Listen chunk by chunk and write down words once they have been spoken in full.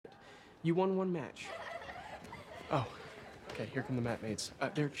You won one match. Oh, okay, here come the mat mates.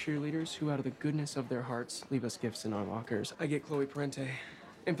 They're cheerleaders who, out of the goodness of their hearts, leave us gifts in our lockers. I get Chloe Parente.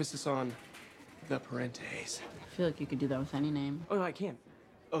 Emphasis on the Parentes. I feel like you could do that with any name. Oh, no, I can.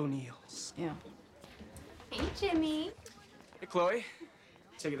 O'Neills. Yeah. Hey, Jimmy. Hey, Chloe.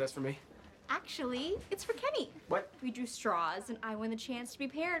 Take it, that's for me. Actually, it's for Kenny. What? We drew straws, and I won the chance to be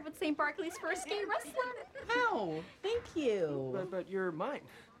paired with St. Barclay's first gay wrestler. Ow! Thank you. But you're mine.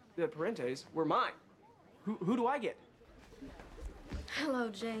 The Parentes were mine. Who do I get? Hello,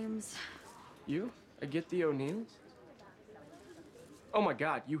 James. You? I get the O'Neills? Oh my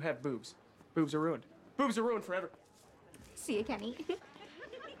God, you have boobs. Boobs are ruined. Boobs are ruined forever. See you, Kenny.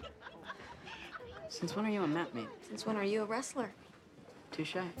 Since when are you a mat mate? Since when are you a wrestler?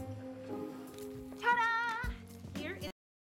 Touche.